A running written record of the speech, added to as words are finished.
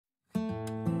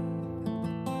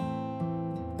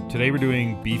Today we're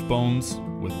doing beef bones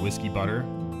with whiskey butter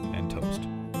and toast.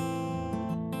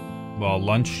 Well,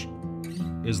 lunch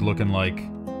is looking like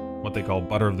what they call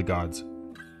butter of the gods.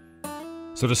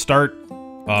 So to start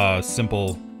a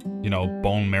simple,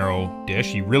 bone marrow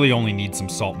dish, you really only need some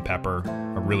salt and pepper,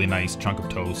 a really nice chunk of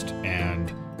toast,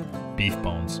 and beef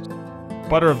bones.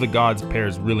 Butter of the gods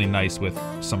pairs really nice with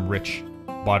some rich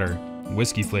butter,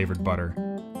 whiskey flavored butter.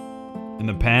 In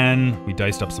the pan, we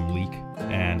diced up some leek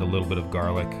and a little bit of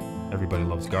garlic. Everybody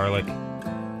loves garlic.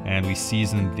 And we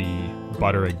seasoned the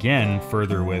butter again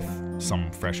further with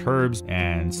some fresh herbs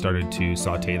and started to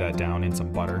saute that down in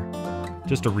some butter.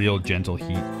 Just a real gentle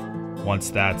heat.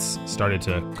 Once that's started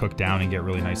to cook down and get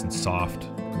really nice and soft,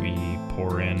 we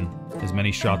pour in as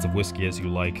many shots of whiskey as you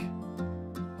like,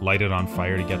 light it on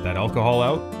fire to get that alcohol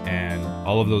out, and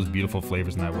all of those beautiful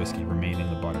flavors in that whiskey remain in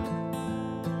the butter.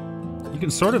 You can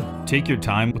sort of take your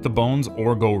time with the bones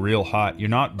or go real hot. You're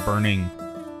not burning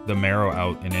the marrow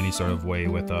out in any sort of way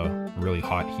with a really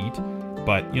hot heat,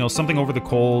 but something over the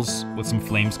coals with some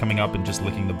flames coming up and just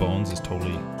licking the bones is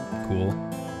totally cool.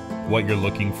 What you're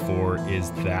looking for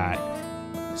is that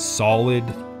solid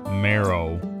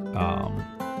marrow,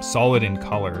 solid in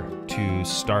color, to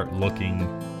start looking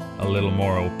a little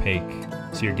more opaque.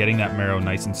 So you're getting that marrow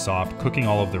nice and soft, cooking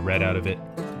all of the red out of it,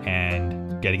 and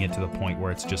getting it to the point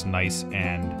where it's just nice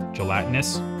and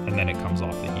gelatinous, and then it comes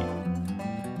off the heat.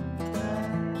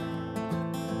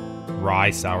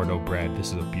 Rye sourdough bread. This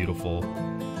is a beautiful,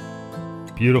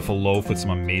 beautiful loaf with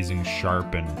some amazing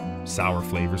sharp and sour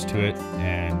flavors to it,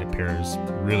 and it pairs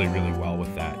really, really well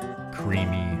with that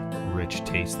creamy, rich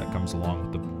taste that comes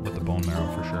along with the bone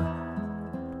marrow for sure.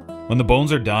 When the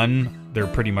bones are done, they're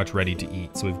pretty much ready to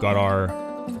eat. So we've got our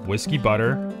whiskey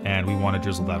butter, and we want to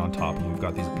drizzle that on top, and we've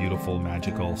got these beautiful,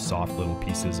 magical, soft little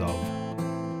pieces of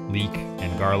leek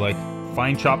and garlic,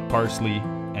 fine chopped parsley,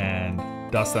 and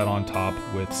dust that on top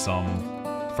with some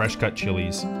fresh cut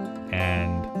chilies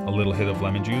and a little hit of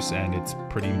lemon juice, and it's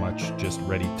pretty much just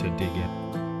ready to dig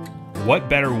in. What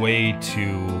better way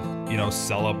to,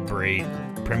 celebrate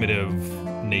primitive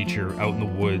nature out in the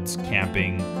woods,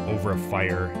 camping over a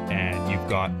fire, and you've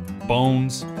got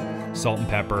bones, salt and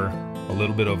pepper, a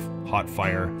little bit of hot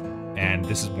fire, and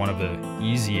this is one of the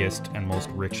easiest and most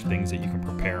rich things that you can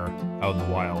prepare out in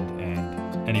the wild,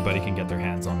 and anybody can get their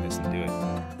hands on this and do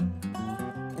it.